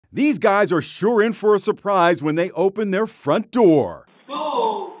These guys are sure in for a surprise when they open their front door.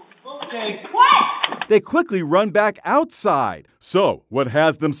 Oh, okay. What? They quickly run back outside. So, what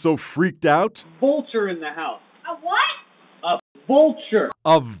has them so freaked out? Vulture in the house. A what? A vulture.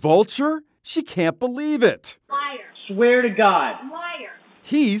 A vulture? She can't believe it. Liar. Swear to God. Liar.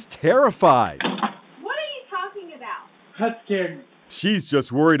 He's terrified. What are you talking about? That scared me. She's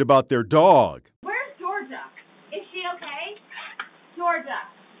just worried about their dog. Where's Georgia? Is she okay? Georgia.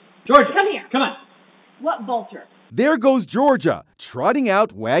 Georgia, Come here. Come on. What vulture? There goes Georgia, trotting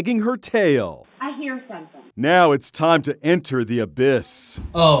out, wagging her tail. I hear something. Now it's time to enter the abyss.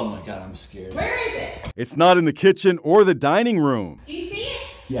 Oh my God, I'm scared. Where is it? It's not in the kitchen or the dining room. Do you see it?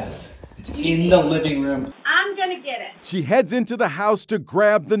 Yes, it's in the living room. I'm gonna get it. She heads into the house to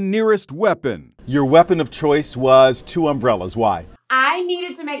grab the nearest weapon. Your weapon of choice was 2 umbrellas. Why? I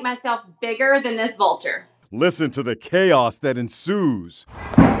needed to make myself bigger than this vulture. Listen to the chaos that ensues.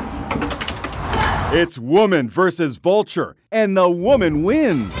 It's woman versus vulture, and the woman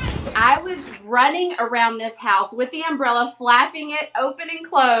wins. I was running around this house with the umbrella, flapping it open and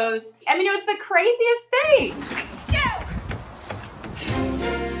close. I mean, it was the craziest thing.